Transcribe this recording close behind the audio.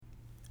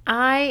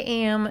I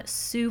am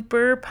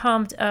super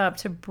pumped up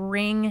to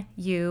bring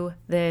you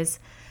this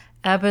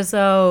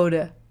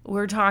episode.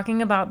 We're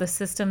talking about the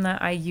system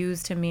that I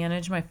use to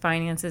manage my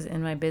finances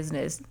in my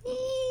business.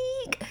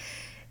 Eek.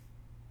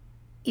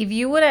 If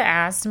you would have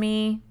asked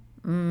me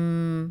 6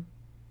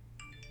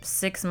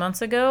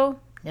 months ago,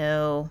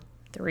 no,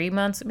 3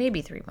 months,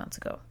 maybe 3 months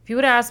ago. If you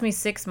would have asked me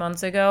 6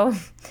 months ago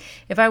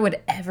if I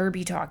would ever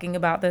be talking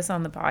about this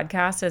on the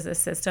podcast as a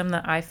system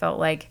that I felt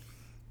like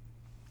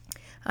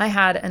I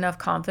had enough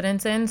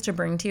confidence in to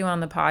bring to you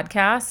on the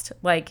podcast,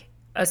 like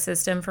a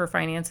system for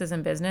finances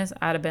and business,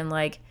 I'd have been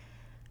like,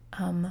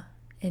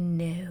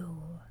 no.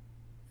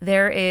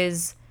 There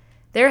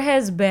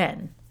has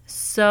been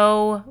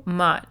so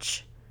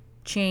much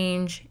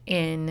change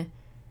in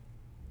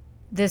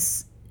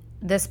this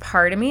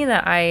part of me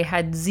that I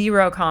had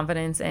zero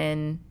confidence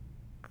in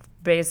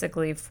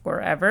basically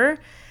forever.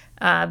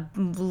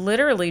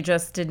 Literally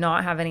just did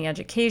not have any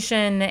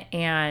education,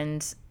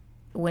 and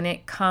when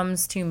it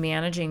comes to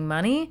managing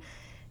money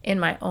in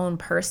my own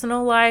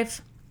personal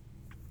life,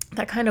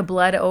 that kind of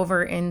bled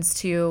over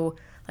into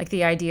like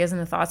the ideas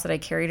and the thoughts that I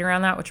carried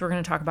around that, which we're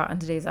going to talk about in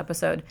today's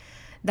episode.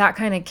 That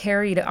kind of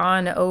carried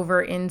on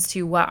over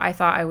into what I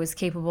thought I was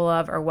capable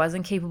of or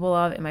wasn't capable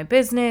of in my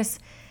business.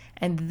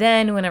 And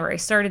then whenever I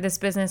started this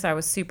business, I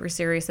was super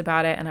serious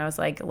about it. And I was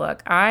like,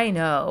 look, I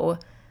know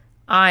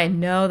that I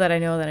know that I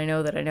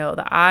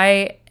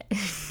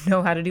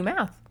know how to do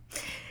math.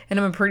 And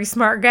I'm a pretty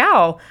smart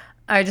gal.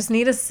 I just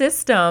need a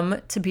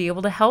system to be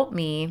able to help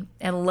me.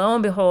 And lo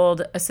and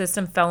behold, a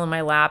system fell in my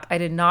lap. I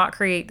did not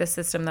create the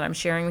system that I'm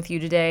sharing with you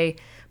today,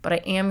 but I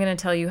am going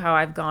to tell you how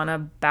I've gone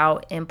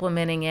about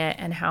implementing it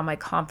and how my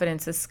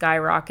confidence has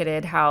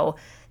skyrocketed, how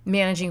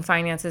managing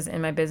finances in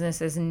my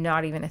business is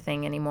not even a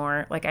thing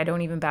anymore. Like, I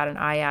don't even bat an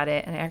eye at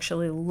it, and I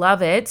actually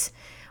love it,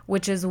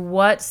 which is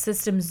what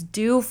systems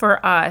do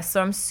for us. So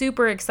I'm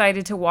super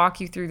excited to walk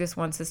you through this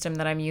one system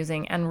that I'm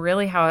using, and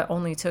really how it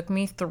only took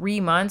me 3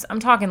 months. I'm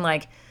talking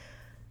like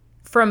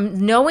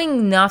from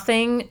knowing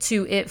nothing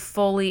to it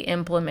fully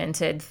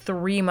implemented,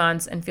 3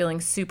 months, and feeling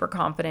super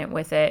confident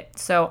with it.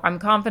 So I'm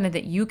confident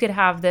that you could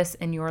have this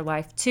in your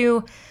life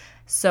too.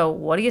 So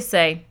what do you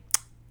say?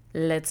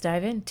 Let's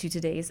dive into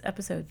today's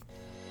episode.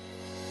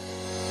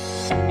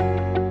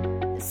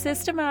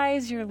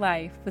 Systemize Your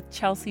Life with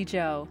Chelsea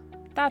Joe.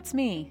 That's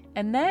me.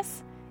 And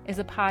this is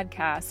a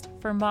podcast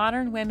for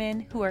modern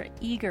women who are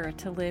eager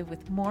to live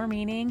with more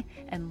meaning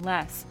and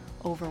less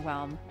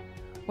overwhelm.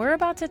 We're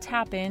about to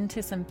tap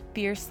into some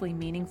fiercely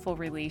meaningful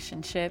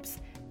relationships,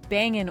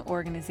 banging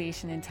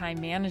organization and time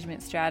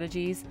management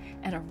strategies,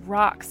 and a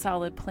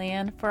rock-solid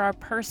plan for our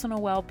personal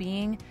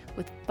well-being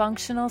with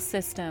functional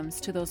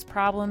systems to those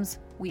problems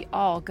we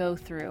all go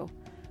through.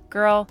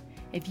 Girl,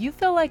 if you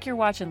feel like you're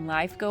watching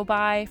life go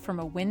by from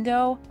a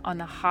window on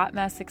the Hot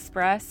Mess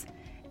Express,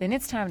 then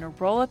it's time to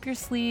roll up your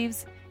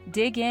sleeves,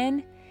 dig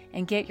in,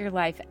 and get your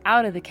life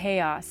out of the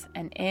chaos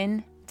and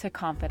into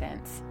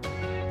confidence.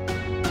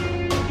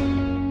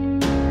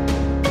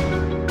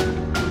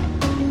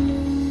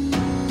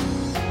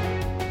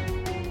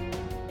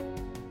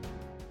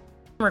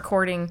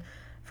 Recording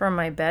from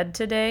my bed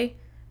today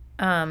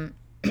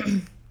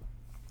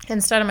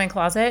instead of my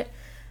closet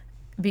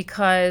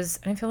because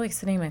I feel like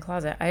sitting in my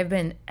closet. I've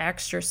been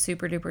extra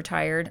super duper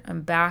tired.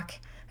 I'm back.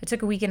 I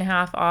took a week and a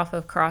half off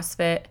of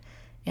CrossFit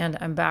and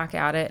I'm back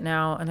at it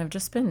now, and I've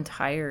just been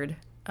tired.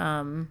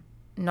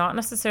 Not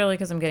necessarily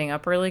because I'm getting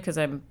up early, because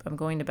I'm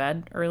going to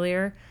bed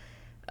earlier,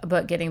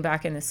 but getting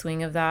back in the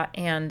swing of that,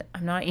 and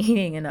I'm not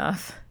eating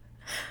enough.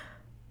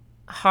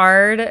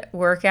 Hard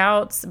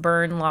workouts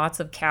burn lots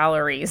of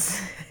calories,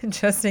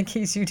 just in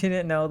case you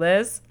didn't know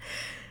this.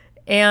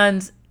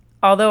 And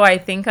although I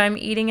think I'm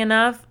eating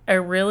enough, I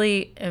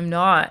really am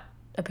not,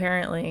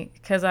 apparently,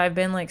 because I've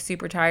been like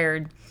super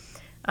tired.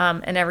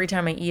 And every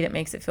time I eat, it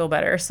makes it feel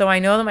better. So I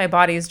know that my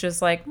body is just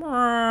like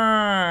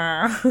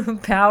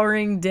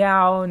powering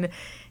down,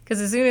 because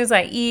as soon as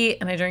I eat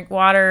and I drink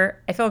water,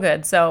 I feel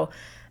good. So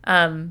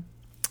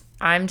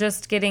I'm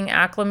just getting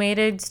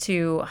acclimated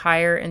to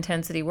higher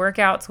intensity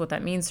workouts, what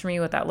that means for me,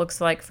 what that looks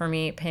like for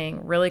me,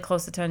 paying really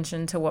close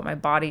attention to what my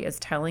body is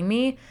telling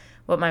me,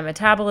 what my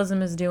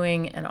metabolism is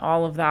doing, and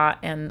all of that.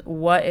 And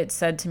what it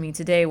said to me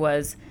today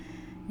was,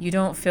 you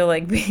don't feel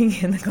like being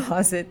in the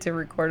closet to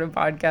record a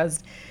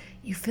podcast.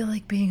 You feel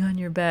like being on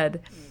your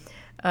bed,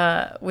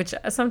 which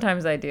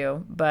sometimes I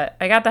do. But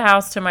I got the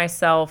house to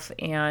myself,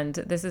 and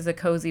this is a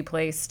cozy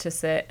place to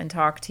sit and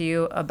talk to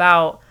you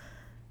about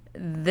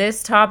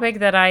this topic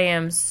that I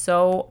am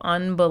so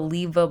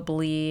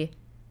unbelievably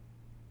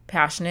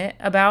passionate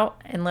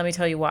about. And let me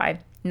tell you why.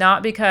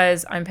 Not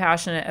because I'm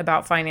passionate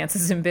about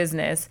finances and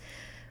business,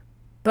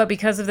 but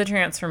because of the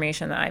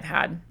transformation that I've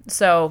had.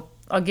 So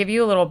I'll give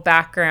you a little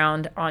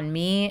background on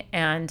me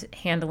and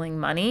handling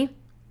money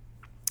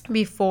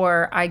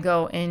before I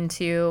go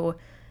into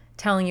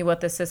telling you what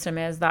the system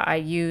is that I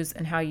use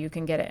and how you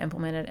can get it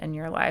implemented in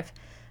your life.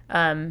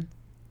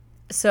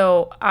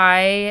 So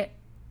I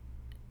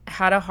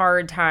had a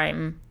hard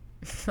time.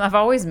 I've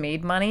always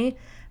made money.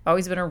 I've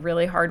always been a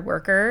really hard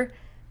worker.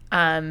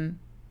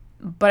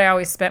 but I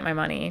always spent my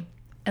money.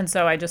 And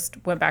so I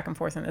just went back and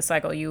forth in this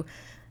cycle. You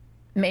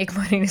make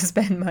money to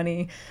spend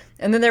money.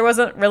 And then there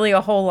wasn't really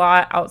a whole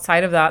lot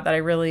outside of that I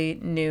really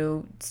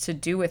knew to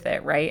do with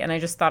it, right? And I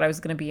just thought I was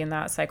going to be in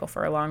that cycle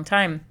for a long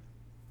time.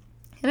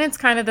 And it's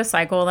kind of the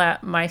cycle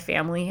that my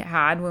family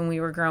had when we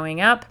were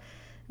growing up.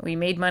 We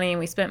made money and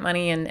we spent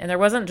money, and there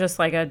wasn't just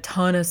like a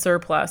ton of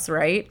surplus,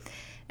 right?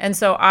 And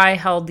so I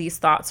held these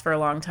thoughts for a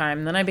long time.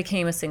 And then I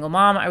became a single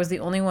mom. I was the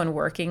only one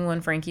working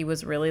when Frankie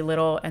was really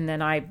little. And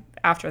then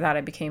after that,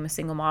 I became a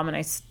single mom, and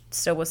I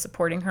still was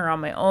supporting her on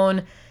my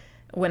own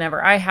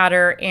whenever I had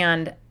her.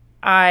 And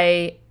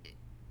I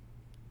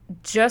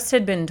just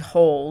had been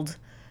told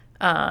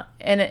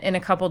in a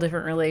couple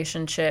different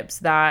relationships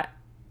that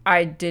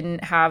I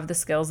didn't have the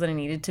skills that I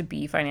needed to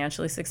be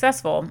financially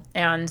successful.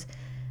 And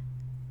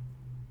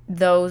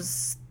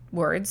those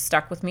words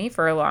stuck with me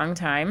for a long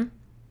time.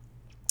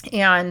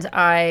 And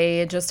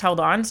I just held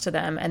on to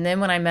them. And then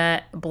when I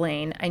met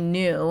Blaine, I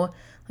knew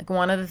like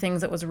one of the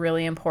things that was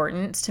really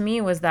important to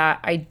me was that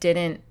I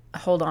didn't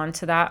hold on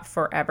to that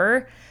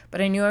forever, but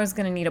I knew I was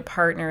going to need a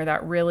partner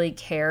that really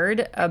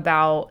cared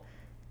about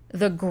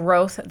the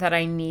growth that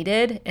I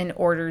needed in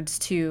order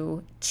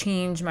to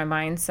change my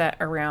mindset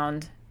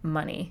around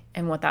money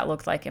and what that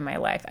looked like in my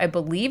life. I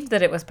believed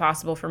that it was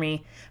possible for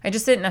me. I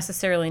just didn't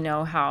necessarily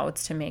know how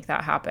to make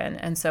that happen.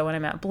 And so when I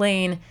met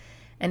Blaine,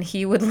 and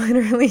he would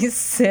literally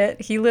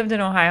he lived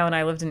in Ohio and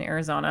I lived in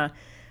Arizona.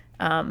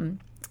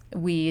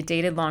 We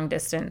dated long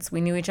distance.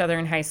 We knew each other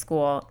in high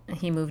school.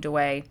 He moved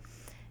away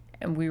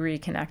and we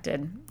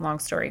reconnected. Long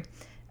story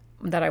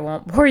that I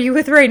won't bore you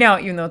with right now,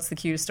 even though it's the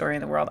cutest story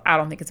in the world. I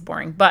don't think it's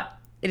boring, but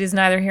it is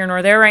neither here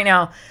nor there right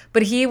now.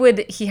 But he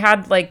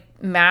had like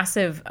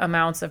massive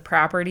amounts of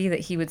property that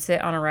he would sit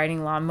on a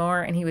riding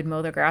lawnmower and he would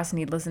mow the grass and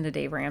he'd listen to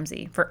Dave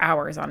Ramsey for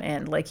hours on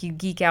end. Like he'd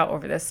geek out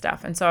over this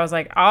stuff. And so I was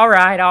like, all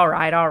right.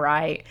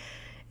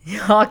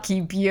 I'll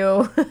keep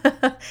you.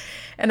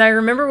 And I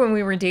remember when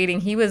we were dating,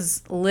 he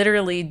was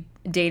literally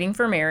dating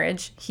for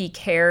marriage. He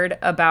cared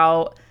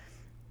about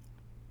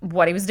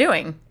what he was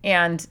doing.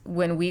 And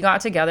when we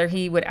got together,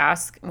 he would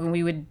ask, when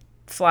we would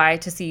fly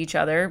to see each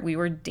other, we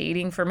were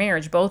dating for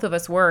marriage. Both of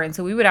us were. And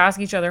so we would ask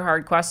each other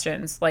hard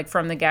questions, like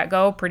from the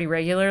get-go pretty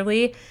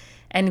regularly.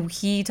 And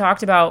he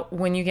talked about,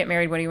 when you get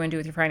married, what do you want to do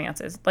with your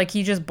finances? Like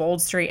he just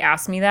bold straight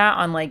asked me that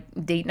on like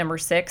date number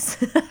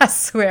 6. I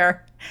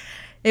swear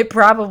it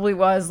probably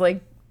was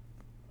like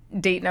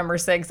date number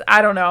 6.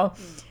 I don't know.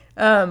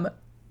 And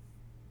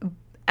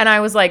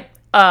I was like,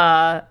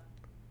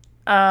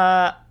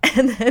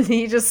 and then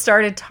he just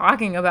started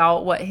talking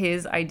about what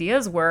his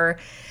ideas were.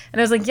 And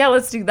I was like, yeah,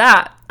 let's do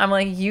that. I'm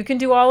like, you can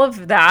do all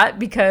of that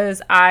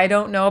because I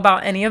don't know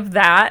about any of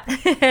that.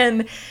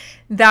 And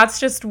that's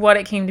just what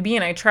it came to be.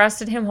 And I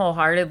trusted him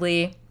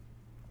wholeheartedly.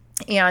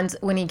 And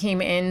when he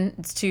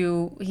moved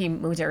to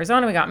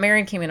Arizona, we got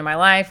married, came into my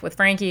life with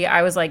Frankie,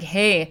 I was like,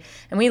 hey,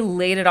 and we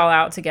laid it all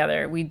out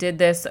together. We did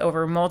this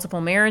over multiple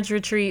marriage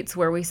retreats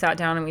where we sat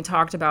down and we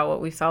talked about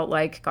what we felt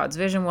like God's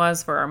vision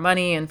was for our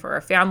money and for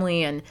our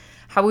family and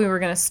how we were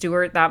going to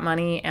steward that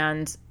money.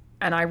 And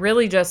I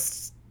really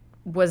just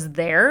was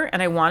there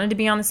and I wanted to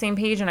be on the same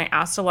page and I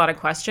asked a lot of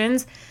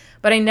questions,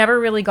 but I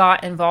never really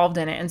got involved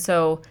in it. And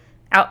so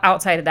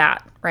outside of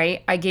that,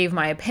 right, I gave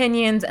my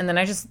opinions and then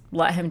I just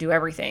let him do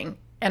everything.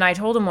 And I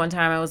told him one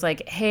time, I was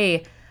like,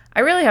 hey,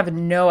 I really have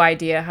no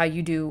idea how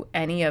you do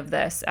any of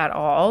this at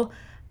all.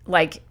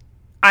 Like,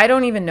 I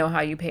don't even know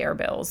how you pay our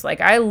bills.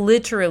 Like, I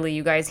literally,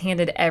 you guys,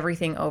 handed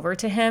everything over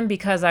to him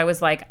because I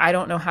was like, I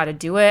don't know how to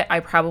do it. I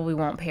probably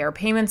won't pay our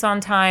payments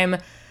on time.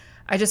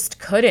 I just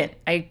couldn't.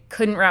 I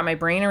couldn't wrap my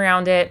brain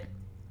around it.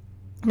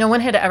 No one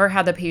had ever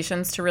had the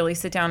patience to really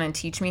sit down and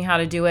teach me how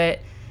to do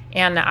it.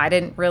 And I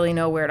didn't really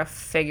know where to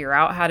figure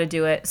out how to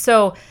do it.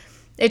 So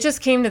it just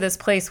came to this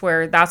place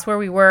where that's where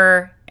we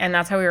were and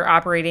that's how we were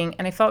operating.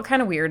 And I felt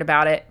kind of weird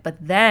about it. But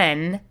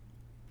then,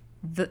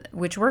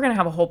 which we're going to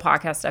have a whole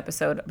podcast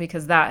episode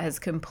because that has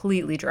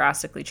completely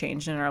drastically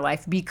changed in our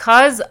life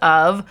because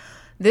of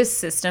this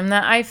system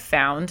that I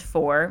found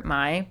for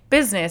my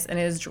business, and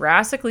it has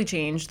drastically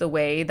changed the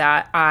way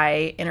that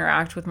I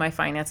interact with my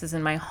finances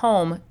in my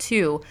home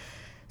too.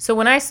 So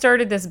when I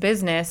started this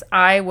business,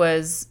 I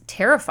was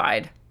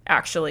terrified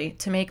actually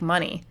to make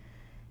money.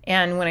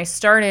 And when I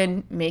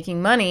started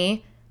making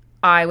money,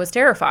 I was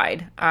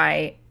terrified.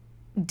 I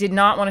did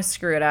not want to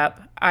screw it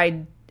up.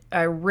 I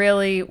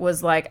really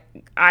was like,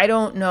 I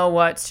don't know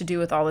what to do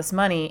with all this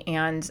money.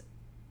 And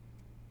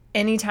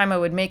anytime I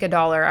would make $1,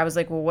 I was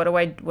like, well, what do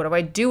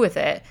I do with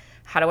it?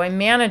 How do I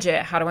manage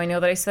it? How do I know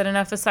that I set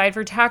enough aside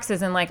for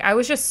taxes? And like, I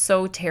was just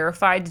so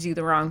terrified to do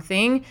the wrong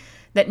thing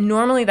that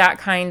normally that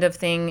kind of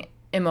thing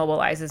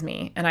immobilizes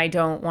me and I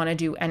don't want to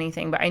do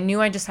anything. But I knew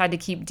I just had to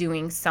keep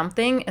doing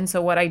something. And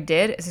so what I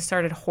did is I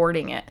started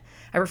hoarding it.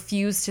 I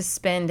refused to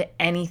spend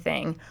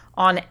anything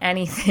on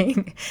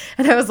anything.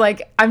 And I was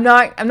like, I'm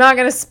not going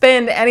to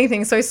spend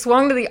anything. So I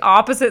swung to the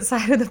opposite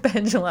side of the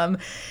pendulum.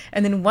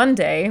 And then one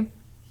day,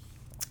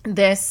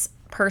 this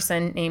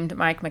person named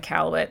Mike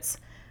Michalowicz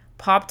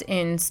popped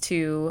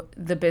into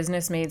the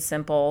Business Made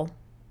Simple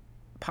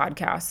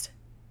podcast,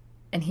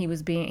 and he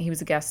was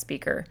a guest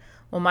speaker.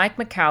 Well, Mike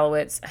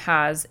Michalowicz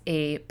has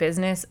a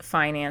business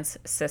finance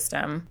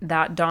system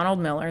that Donald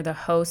Miller, the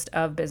host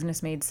of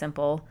Business Made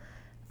Simple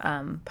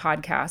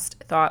podcast,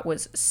 thought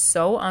was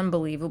so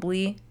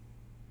unbelievably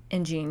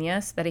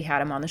ingenious that he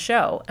had him on the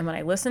show. And when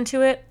I listened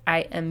to it,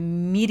 I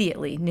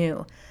immediately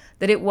knew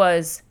that it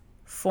was,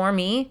 for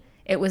me,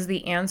 it was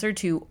the answer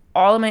to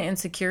all of my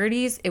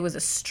insecurities. It was a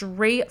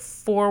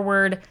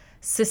straightforward,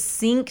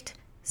 succinct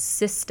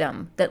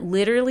system that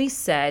literally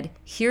said,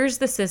 here's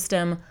the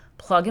system,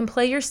 plug and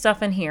play your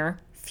stuff in here,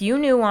 few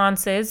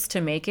nuances to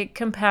make it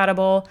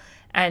compatible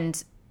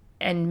and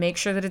make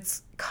sure that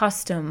it's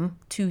custom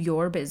to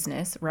your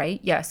business, right?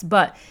 Yes,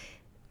 but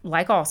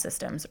like all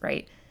systems,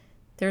 right?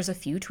 There's a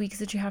few tweaks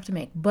that you have to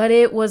make, but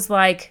it was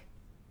like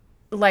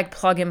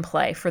plug and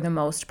play for the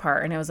most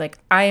part. And I was like,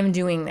 I am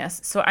doing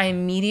this. So I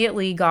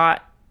immediately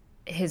got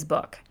his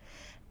book.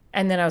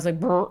 And then I was like,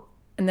 brr.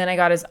 And then I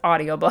got his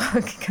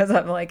audiobook because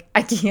I'm like,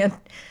 I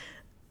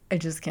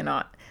just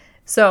cannot.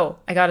 So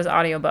I got his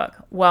audiobook.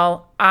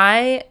 Well,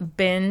 I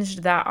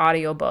binged that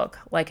audiobook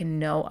like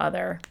no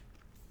other.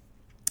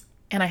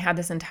 And I had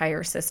this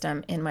entire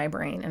system in my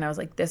brain. And I was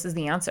like, this is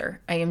the answer.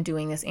 I am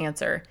doing this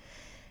answer.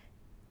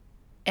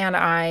 And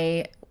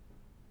I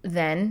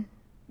then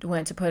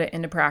went to put it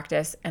into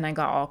practice, and I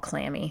got all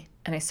clammy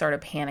and I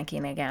started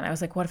panicking again. I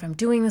was like, what if I'm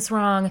doing this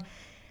wrong?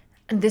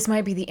 And this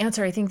might be the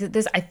answer. I think that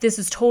this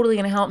is totally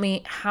going to help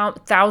me. How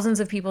thousands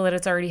of people that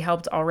it's already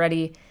helped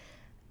already.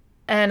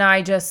 And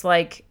I just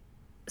like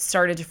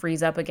started to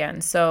freeze up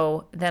again.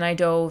 So then I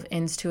dove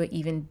into it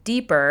even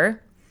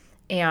deeper,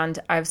 and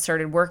I've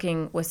started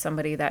working with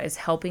somebody that is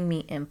helping me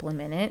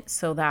implement it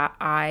so that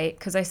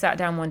because I sat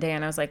down one day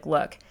and I was like,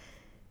 look,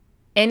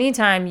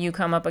 anytime you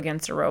come up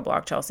against a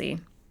roadblock, Chelsea,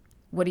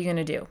 what are you going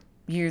to do?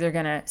 You're either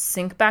going to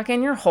sink back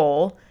in your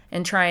hole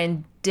and try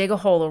and dig a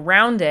hole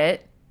around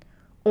it,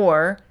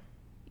 or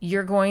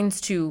you're going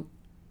to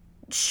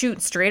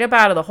shoot straight up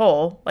out of the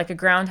hole like a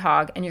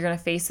groundhog, and you're going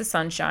to face the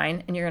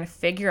sunshine, and you're going to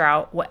figure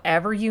out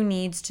whatever you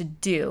need to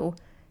do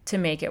to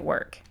make it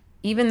work.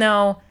 Even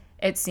though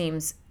it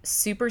seems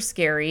super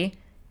scary,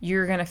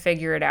 you're going to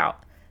figure it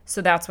out.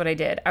 So that's what I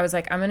did. I was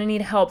like, I'm going to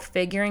need help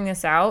figuring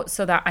this out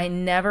so that I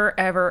never,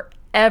 ever,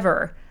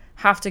 ever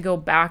have to go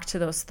back to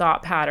those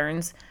thought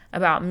patterns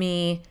about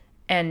me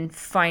and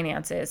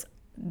finances.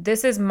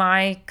 This is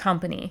my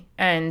company,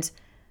 and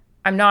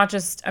I'm not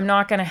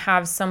going to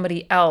have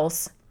somebody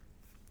else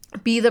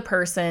be the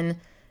person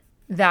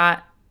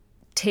that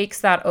takes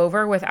that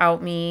over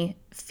without me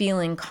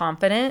feeling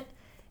confident.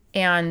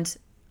 And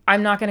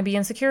I'm not going to be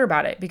insecure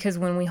about it, because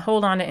when we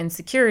hold on to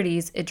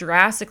insecurities, it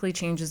drastically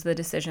changes the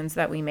decisions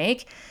that we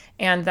make.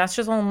 And that's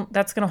going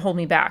to hold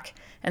me back.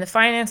 And the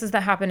finances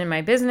that happen in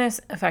my business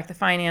affect the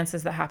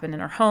finances that happen in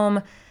our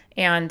home.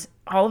 And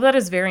all of that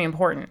is very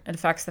important. It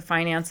affects the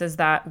finances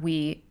that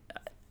we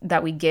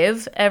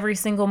give every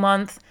single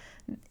month.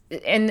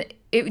 And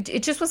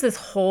it just was this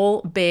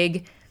whole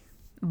big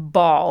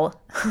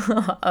ball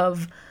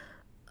of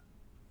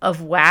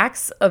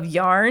wax, of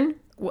yarn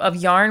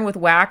with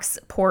wax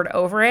poured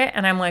over it.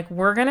 And I'm like,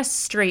 we're going to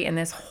straighten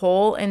this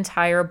whole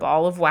entire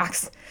ball of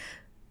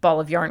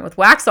yarn with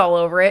wax all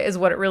over it, is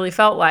what it really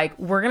felt like.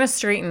 We're going to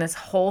straighten this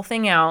whole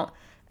thing out,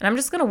 and I'm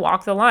just going to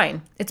walk the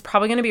line. It's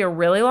probably going to be a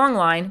really long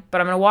line,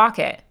 but I'm going to walk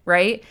it,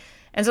 right?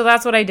 And so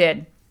that's what I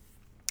did.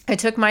 I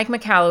took Mike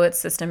Michalowicz's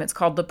system. It's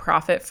called the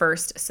Profit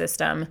First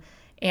system,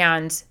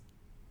 and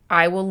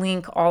I will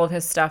link all of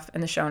his stuff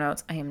in the show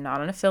notes. I am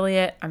not an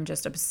affiliate. I'm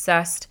just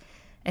obsessed.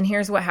 And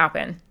here's what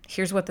happened.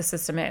 Here's what the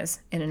system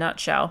is in a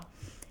nutshell.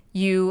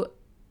 He's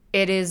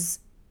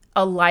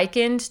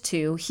likened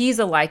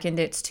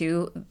it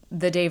to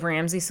the Dave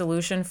Ramsey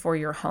solution for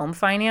your home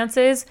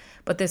finances,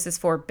 but this is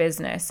for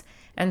business.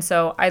 And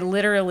so I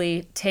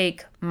literally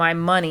take my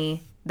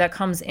money that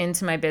comes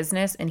into my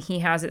business, and he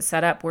has it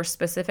set up where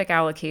specific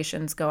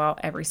allocations go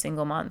out every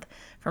single month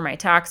for my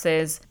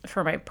taxes,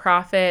 for my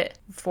profit,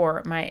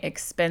 for my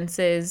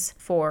expenses,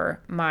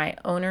 for my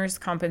owner's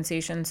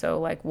compensation.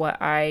 So like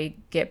what I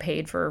get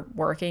paid for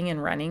working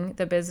and running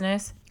the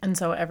business. And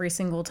so every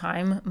single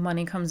time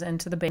money comes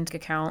into the bank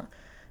account,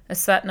 a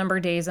set number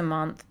of days a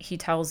month, he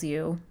tells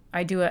you.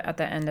 I do it at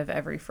the end of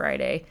every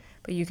Friday,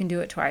 but you can do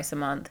it twice a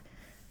month.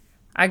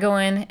 I go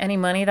in, any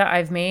money that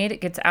I've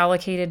made gets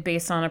allocated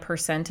based on a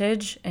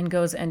percentage and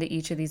goes into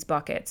each of these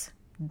buckets.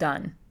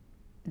 Done.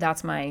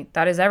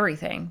 That is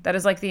everything. That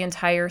is like the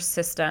entire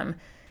system.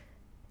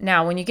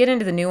 Now, when you get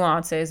into the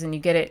nuances and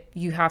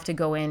you have to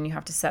go in, you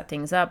have to set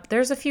things up.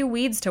 There's a few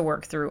weeds to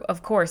work through,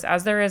 of course,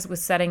 as there is with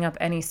setting up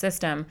any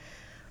system.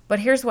 But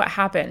here's what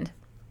happened.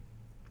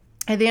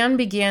 I then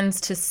begins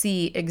to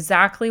see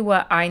exactly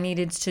what I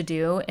needed to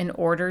do in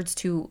order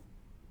to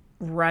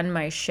run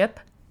my ship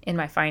in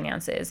my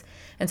finances.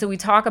 And so we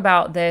talk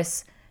about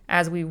this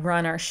as we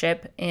run our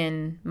ship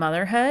in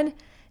motherhood.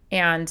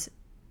 And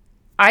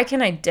I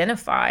can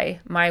identify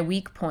my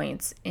weak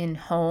points in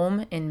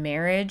home, in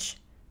marriage,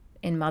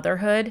 in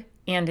motherhood,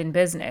 and in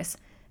business.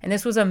 And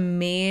this was a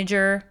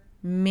major,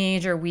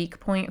 major weak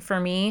point for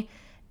me.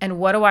 And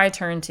what do I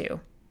turn to?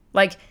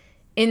 Like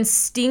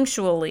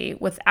instinctually,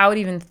 without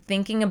even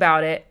thinking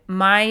about it,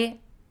 my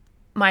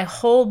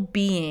whole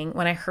being,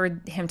 when I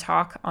heard him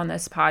talk on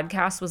this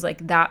podcast, was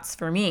like, that's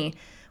for me.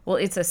 Well,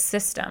 it's a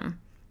system.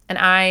 And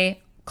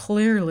I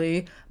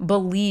clearly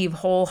believe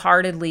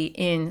wholeheartedly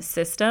in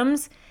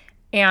systems.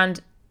 And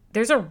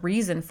there's a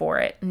reason for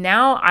it.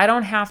 Now I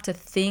don't have to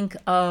think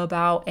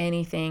about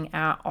anything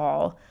at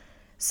all.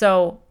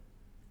 So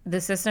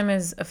the system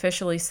is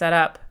officially set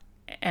up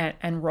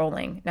and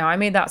rolling. Now, I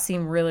made that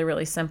seem really,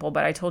 really simple,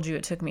 but I told you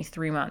it took me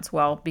 3 months.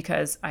 Well,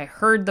 because I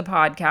heard the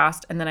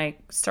podcast and then I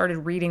started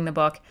reading the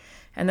book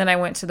and then I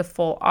went to the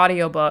full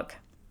audiobook.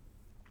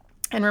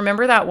 And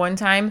remember that one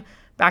time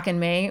back in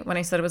May when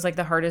I said it was like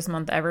the hardest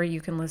month ever? You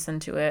can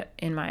listen to it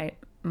in my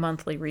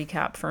monthly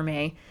recap for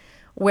May,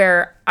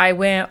 where I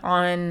went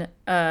on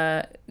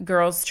a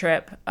girls'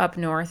 trip up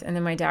north, and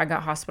then my dad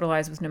got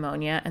hospitalized with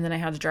pneumonia, and then I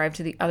had to drive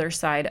to the other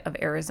side of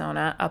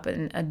Arizona, up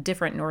in a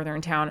different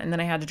northern town, and then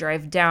I had to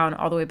drive down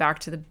all the way back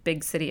to the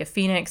big city of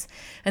Phoenix,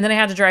 and then I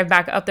had to drive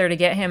back up there to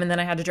get him, and then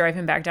I had to drive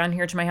him back down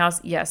here to my house.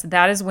 Yes,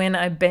 that is when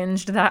I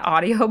binged that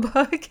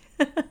audiobook.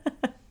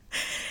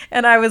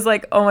 And I was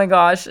like, oh my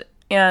gosh.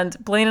 And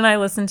Blaine and I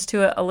listened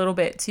to it a little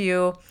bit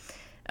too,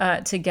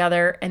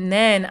 together. And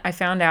then I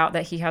found out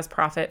that he has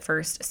Profit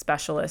First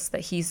specialists,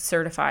 that he's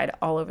certified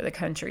all over the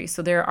country.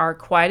 So there are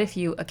quite a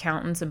few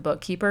accountants and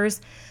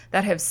bookkeepers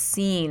that have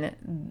seen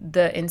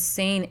the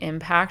insane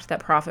impact that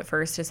Profit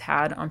First has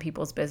had on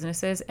people's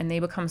businesses, and they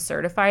become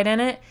certified in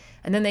it.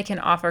 And then they can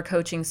offer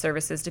coaching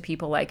services to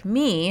people like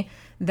me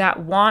that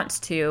want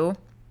to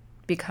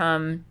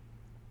become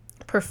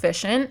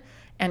proficient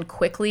and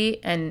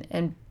quickly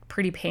and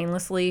pretty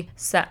painlessly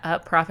set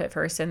up Profit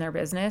First in their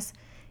business.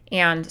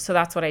 And so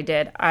that's what I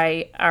did.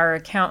 Our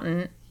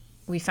accountant,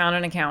 we found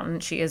an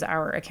accountant. She is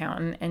our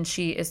accountant, and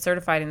she is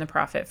certified in the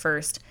Profit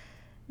First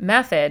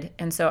method.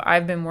 And so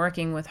I've been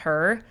working with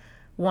her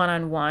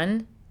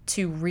one-on-one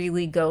to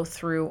really go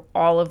through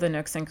all of the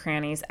nooks and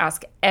crannies,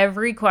 ask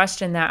every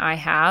question that I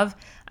have.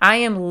 I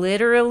am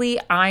literally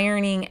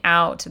ironing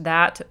out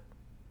that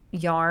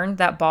yarn,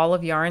 that ball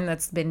of yarn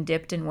that's been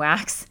dipped in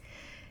wax.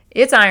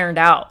 It's ironed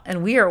out,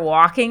 and we are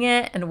walking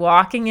it and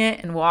walking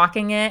it and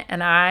walking it.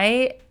 And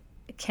I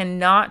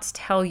cannot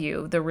tell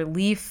you the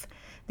relief,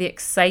 the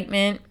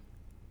excitement,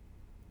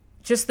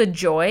 just the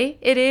joy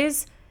it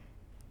is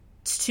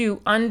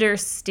to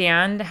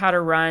understand how to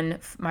run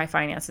my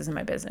finances and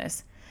my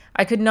business.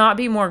 I could not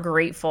be more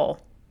grateful.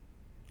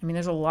 I mean,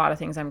 there's a lot of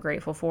things I'm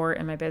grateful for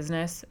in my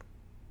business,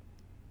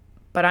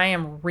 but I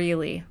am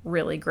really,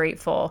 really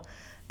grateful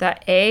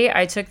that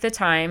I took the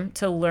time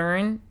to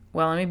learn.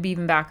 Well, let me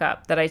even back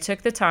up. That I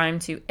took the time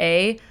to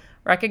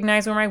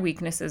recognize where my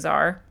weaknesses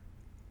are.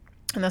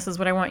 And this is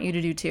what I want you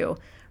to do too.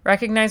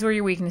 Recognize where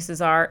your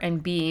weaknesses are,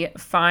 and B,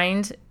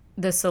 find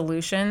the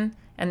solution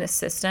and the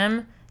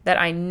system that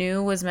I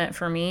knew was meant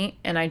for me,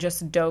 and I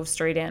just dove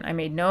straight in. I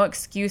made no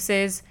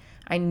excuses.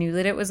 I knew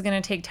that it was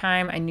going to take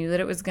time. I knew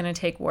that it was going to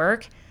take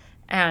work,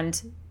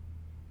 and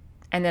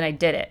then I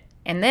did it.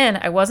 And then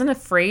I wasn't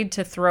afraid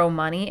to throw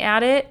money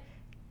at it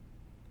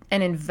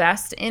and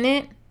invest in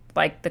it,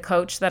 like the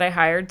coach that I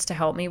hired to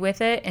help me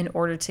with it in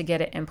order to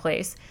get it in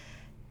place.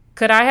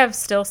 Could I have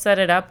still set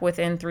it up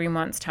within 3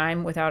 months'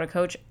 time without a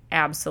coach?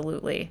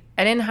 Absolutely.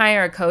 I didn't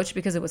hire a coach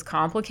because it was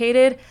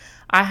complicated.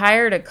 I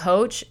hired a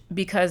coach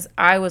because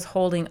I was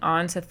holding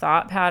on to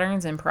thought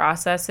patterns and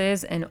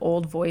processes and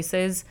old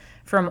voices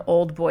from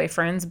old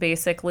boyfriends,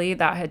 basically,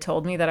 that had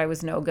told me that I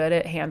was no good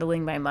at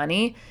handling my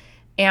money.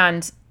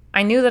 And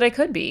I knew that I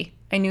could be.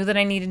 I knew that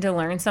I needed to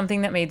learn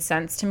something that made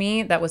sense to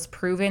me, that was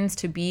proven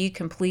to be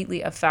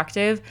completely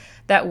effective,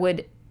 that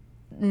would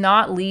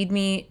not lead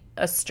me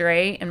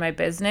astray in my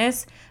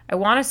business. I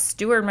want to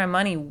steward my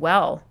money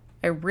well.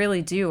 I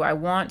really do. I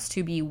want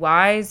to be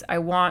wise. I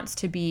want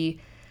to be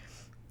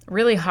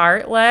really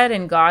heart-led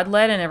and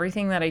God-led in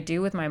everything that I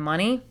do with my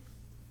money,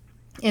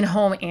 in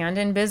home and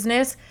in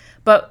business.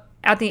 But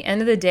at the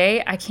end of the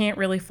day, I can't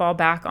really fall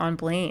back on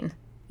Blaine.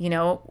 You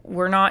know,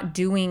 we're not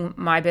doing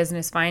my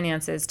business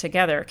finances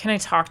together. Can I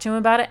talk to him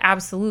about it?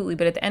 Absolutely.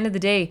 But at the end of the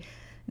day,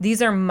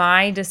 these are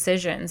my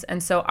decisions.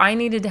 And so I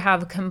needed to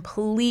have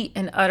complete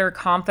and utter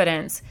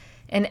confidence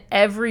in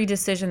every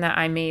decision that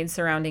I made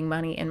surrounding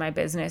money in my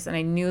business. And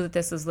I knew that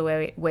this was the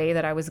way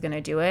that I was going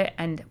to do it.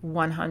 And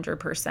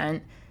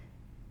 100%,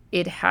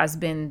 it has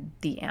been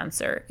the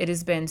answer. It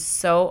has been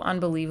so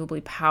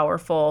unbelievably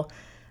powerful.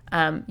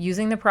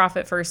 Using the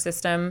Profit First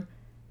system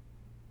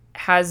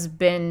has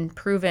been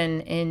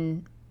proven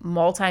in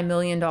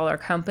multi-million-dollar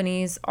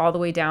companies all the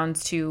way down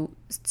to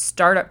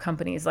startup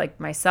companies like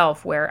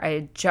myself, where I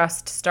had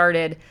just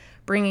started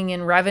bringing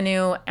in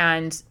revenue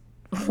and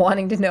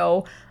wanting to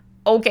know,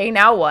 okay,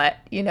 now what?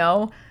 You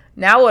know,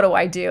 now what do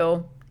I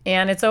do?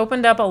 And it's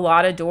opened up a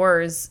lot of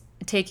doors.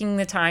 Taking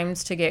the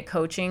times to get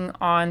coaching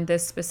on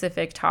this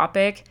specific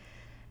topic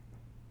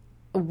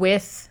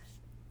with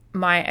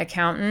my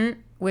accountant,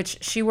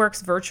 which she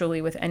works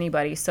virtually with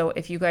anybody. So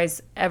if you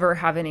guys ever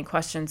have any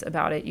questions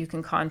about it, you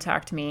can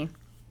contact me.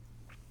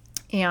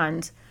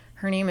 And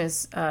Her name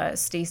is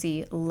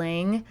Stacy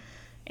Lang,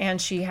 and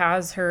she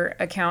has her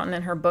accountant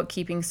and her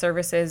bookkeeping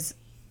services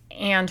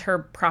and her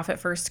Profit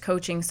First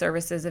coaching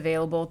services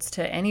available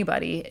to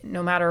anybody,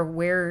 no matter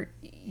where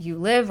you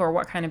live or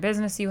what kind of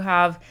business you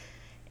have.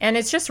 And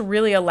it's just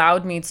really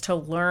allowed me to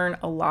learn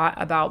a lot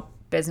about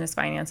business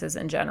finances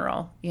in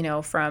general,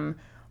 from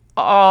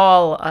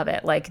all of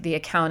it, like the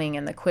accounting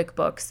and the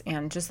QuickBooks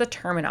and just the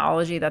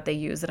terminology that they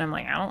use that I'm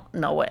like, I don't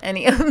know what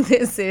any of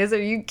this is.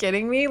 Are you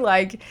kidding me?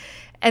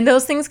 And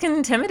those things can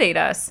intimidate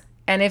us.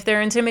 And if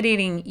they're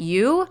intimidating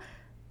you,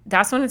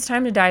 that's when it's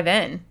time to dive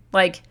in.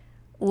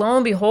 Lo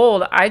and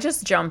behold, I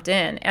just jumped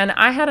in, and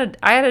I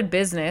had a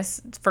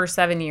business for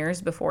 7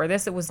 years before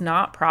this. It was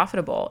not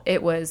profitable.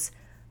 It was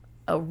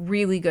a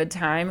really good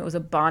time. It was a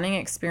bonding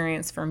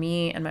experience for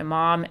me and my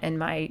mom and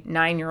my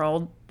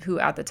 9-year-old, who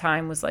at the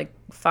time was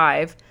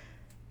 5.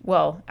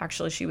 Well,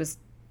 actually, she was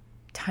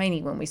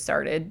tiny when we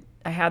started.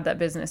 I had that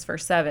business for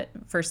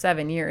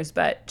 7 years,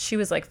 but she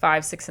was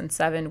 5, 6, and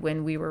 7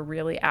 when we were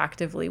really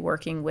actively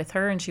working with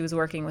her, and she was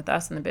working with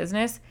us in the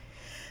business.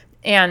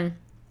 And,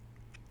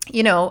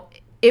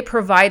 it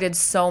provided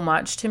so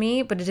much to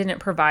me, but it didn't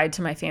provide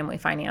to my family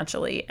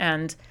financially.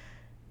 And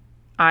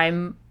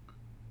I'm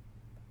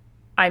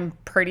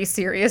pretty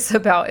serious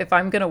about, if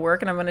I'm going to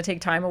work and I'm going to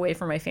take time away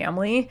from my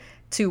family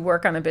to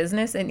work on a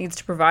business, it needs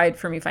to provide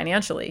for me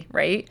financially,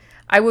 right?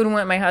 I wouldn't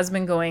want my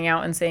husband going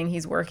out and saying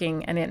he's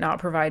working and it not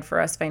provide for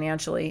us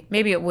financially.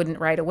 Maybe it wouldn't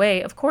right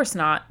away, of course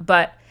not.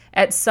 But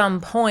at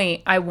some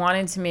point, I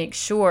wanted to make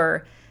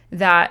sure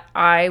that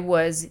I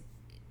was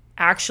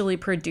actually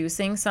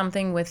producing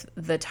something with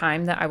the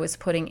time that I was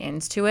putting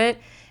into it.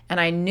 And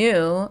I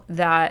knew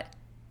that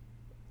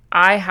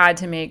I had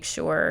to make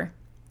sure,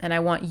 and I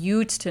want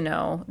you to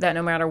know, that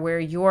no matter where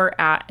you're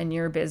at in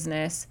your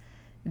business,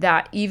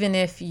 that even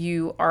if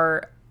you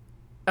are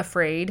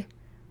afraid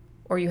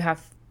or you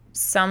have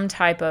some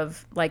type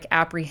of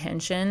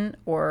apprehension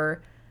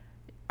or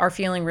are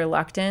feeling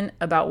reluctant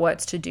about what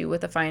to do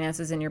with the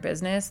finances in your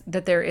business,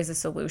 that there is a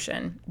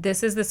solution.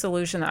 This is the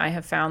solution that I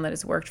have found that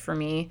has worked for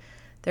me.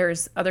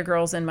 There's other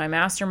girls in my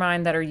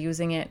mastermind that are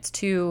using it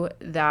too,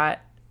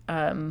 that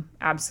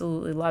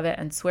absolutely love it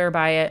and swear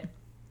by it.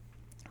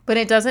 But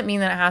it doesn't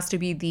mean that it has to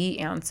be the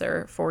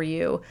answer for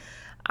you.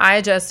 I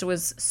just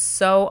was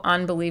so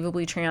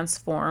unbelievably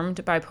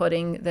transformed by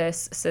putting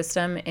this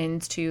system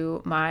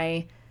into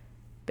my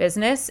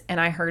business,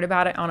 and I heard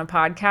about it on a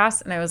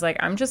podcast, and I was like,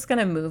 I'm just going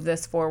to move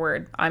this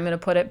forward. I'm going to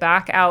put it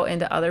back out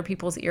into other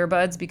people's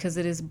earbuds because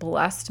it has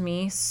blessed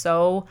me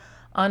so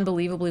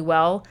unbelievably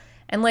well.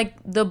 And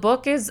the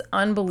book is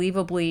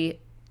unbelievably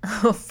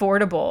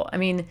affordable. I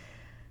mean,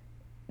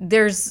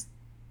 the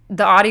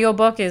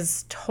audiobook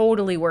is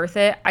totally worth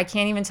it. I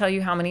can't even tell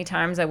you how many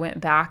times I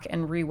went back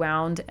and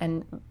rewound.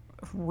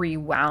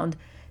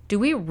 Do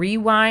we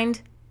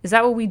rewind? Is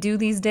that what we do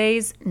these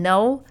days?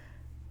 No.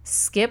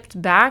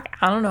 Skipped back?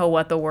 I don't know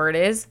what the word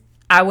is.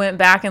 I went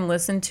back and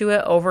listened to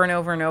it over and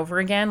over and over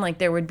again.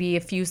 There would be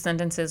a few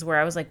sentences where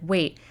I was like,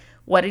 wait,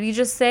 what did he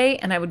just say?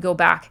 And I would go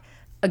back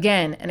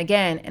again and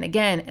again and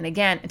again and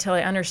again until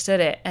I understood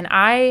it. And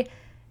I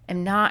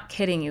am not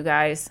kidding you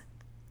guys.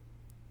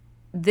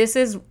 This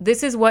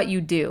is what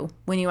you do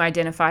when you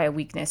identify a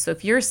weakness. So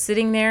if you're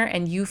sitting there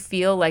and you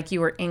feel like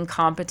you are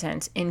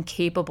incompetent,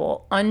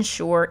 incapable,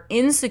 unsure,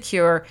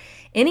 insecure,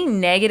 any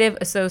negative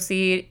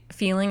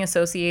feeling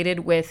associated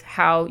with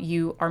how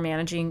you are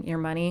managing your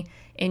money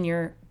in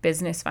your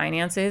business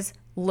finances,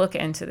 look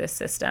into this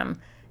system.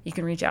 You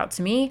can reach out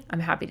to me. I'm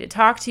happy to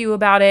talk to you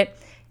about it.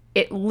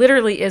 It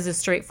literally is as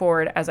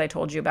straightforward as I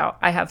told you about.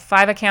 I have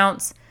 5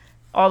 accounts.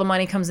 All the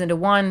money comes into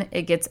one.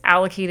 It gets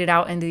allocated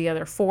out into the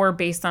other 4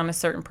 based on a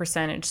certain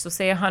percentage. So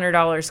say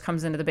 $100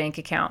 comes into the bank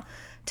account.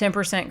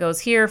 10% goes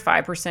here,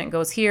 5%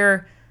 goes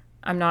here.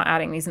 I'm not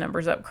adding these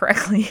numbers up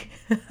correctly.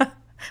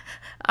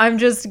 I'm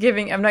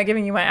not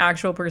giving you my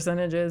actual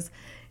percentages.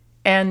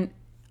 And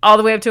all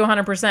the way up to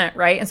 100%,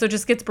 right? And so it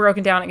just gets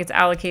broken down. It gets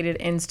allocated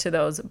into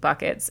those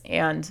buckets.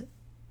 And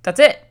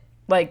that's it.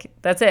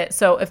 That's it.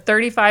 So if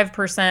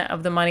 35%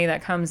 of the money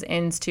that comes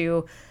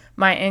into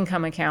my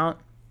income account,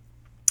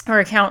 or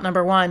account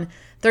number 1,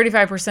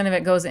 35% of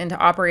it goes into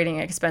operating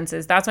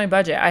expenses. That's my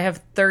budget. I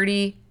have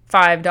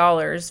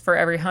 $35 for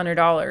every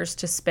 $100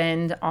 to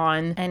spend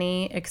on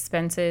any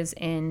expenses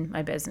in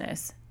my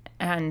business.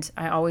 And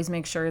I always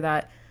make sure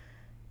that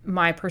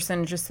my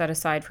percentage is set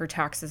aside for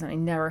taxes and I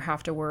never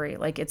have to worry.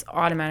 It's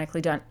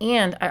automatically done.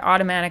 And I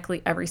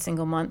automatically every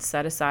single month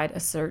set aside a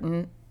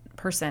certain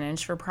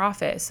percentage for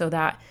profit so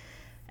that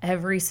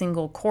every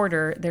single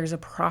quarter there's a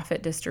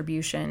profit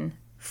distribution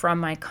from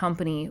my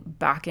company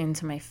back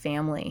into my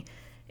family.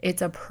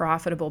 It's a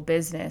profitable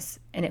business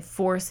and it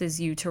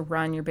forces you to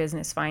run your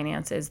business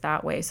finances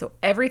that way. So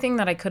everything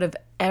that I could have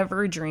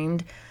ever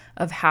dreamed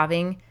of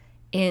having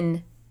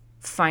in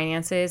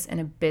finances and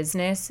a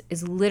business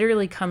is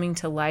literally coming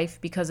to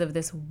life because of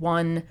this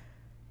one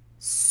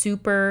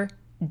super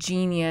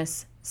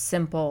genius,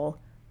 simple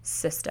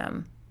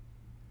system.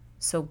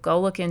 So go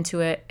look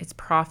into it. It's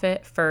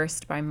Profit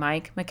First by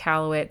Mike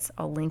Michalowicz.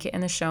 I'll link it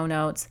in the show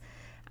notes.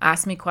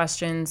 Ask me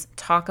questions,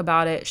 talk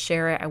about it,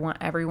 share it. I want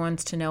everyone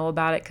to know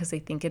about it because I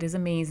think it is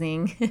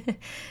amazing.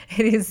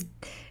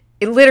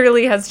 It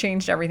literally has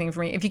changed everything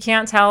for me. If you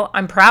can't tell,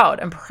 I'm proud.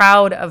 I'm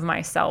proud of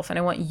myself, and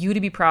I want you to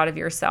be proud of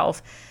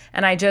yourself.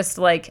 And I just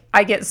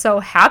I get so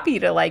happy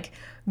to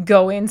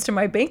go into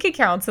my bank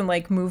accounts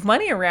and move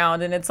money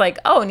around. And it's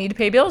oh, need to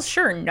pay bills?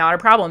 Sure, not a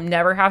problem.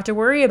 Never have to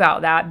worry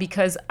about that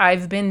because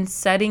I've been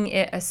setting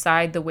it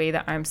aside the way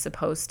that I'm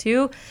supposed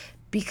to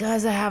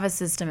because I have a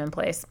system in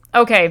place.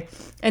 Okay,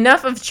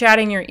 enough of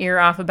chatting your ear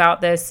off about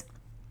this.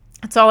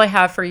 That's all I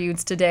have for you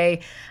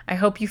today. I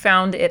hope you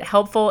found it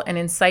helpful and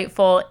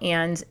insightful.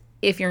 And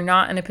if you're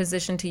not in a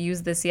position to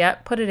use this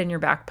yet, put it in your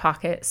back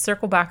pocket.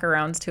 Circle back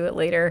around to it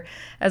later.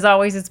 As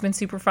always, it's been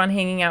super fun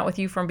hanging out with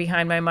you from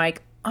behind my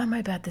mic on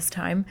my bed this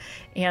time.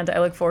 And I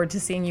look forward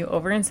to seeing you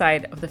over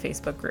inside of the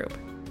Facebook group.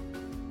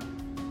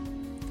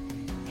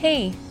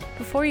 Hey,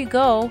 before you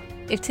go,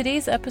 if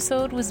today's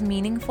episode was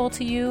meaningful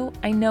to you,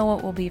 I know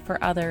it will be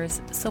for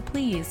others. So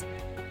please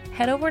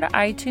head over to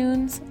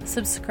iTunes,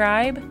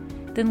 subscribe,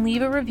 then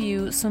leave a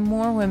review so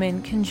more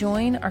women can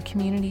join our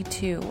community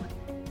too.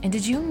 And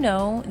did you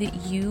know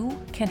that you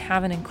can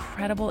have an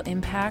incredible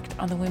impact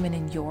on the women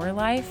in your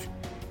life?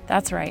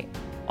 That's right.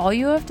 All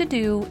you have to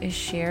do is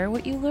share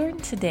what you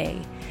learned today.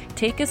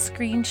 Take a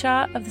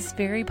screenshot of this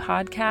very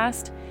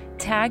podcast,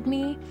 tag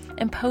me,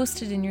 and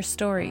post it in your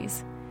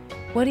stories.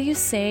 What do you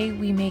say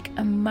we make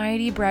a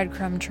mighty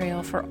breadcrumb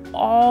trail for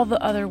all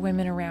the other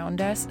women around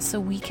us so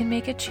we can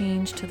make a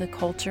change to the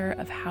culture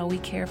of how we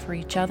care for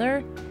each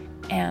other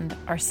and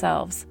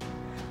ourselves?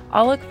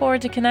 I'll look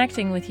forward to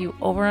connecting with you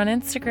over on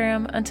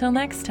Instagram. Until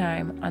next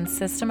time on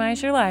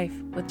Systemize Your Life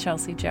with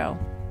Chelsea Joe.